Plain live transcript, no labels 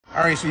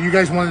All right, so you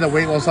guys wanted a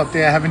weight loss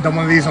update. I haven't done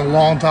one of these in a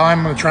long time.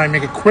 I'm gonna try and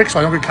make it quick so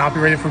I don't get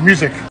copyrighted for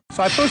music.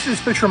 So I posted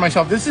this picture of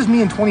myself. This is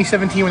me in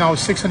 2017 when I was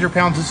 600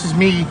 pounds. This is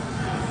me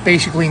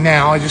basically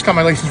now. I just got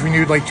my license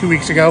renewed like 2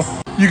 weeks ago.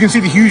 You can see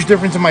the huge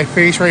difference in my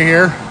face right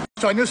here.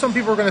 So I know some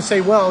people are gonna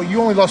say, well, you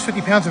only lost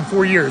 50 pounds in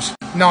 4 years.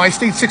 No, I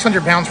stayed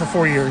 600 pounds for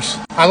 4 years.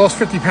 I lost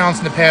 50 pounds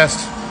in the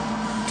past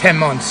 10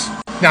 months.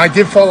 Now, I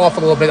did fall off a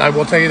little bit, I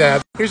will tell you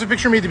that. Here's a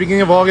picture of me at the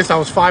beginning of August. I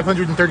was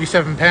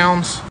 537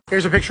 pounds.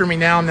 Here's a picture of me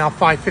now. I'm now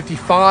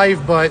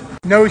 555, but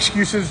no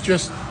excuses,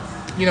 just,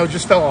 you know,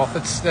 just fell off.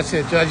 That's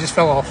it. I just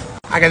fell off.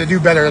 I got to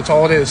do better. That's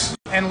all it is.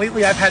 And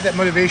lately, I've had that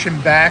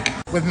motivation back.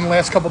 Within the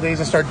last couple of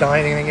days, I started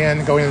dieting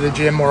again, going to the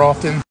gym more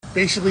often.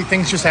 Basically,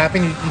 things just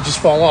happen. You just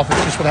fall off.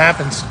 It's just what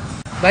happens.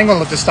 I ain't going to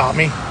let this stop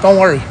me. Don't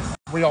worry.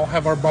 We all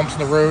have our bumps in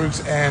the roads,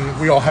 and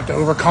we all have to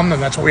overcome them.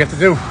 That's what we have to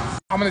do.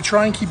 I'm going to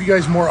try and keep you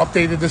guys more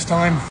updated this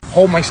time,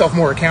 hold myself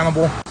more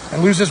accountable,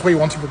 and lose this weight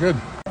once and for good.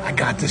 I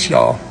got this,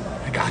 y'all.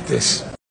 I got this.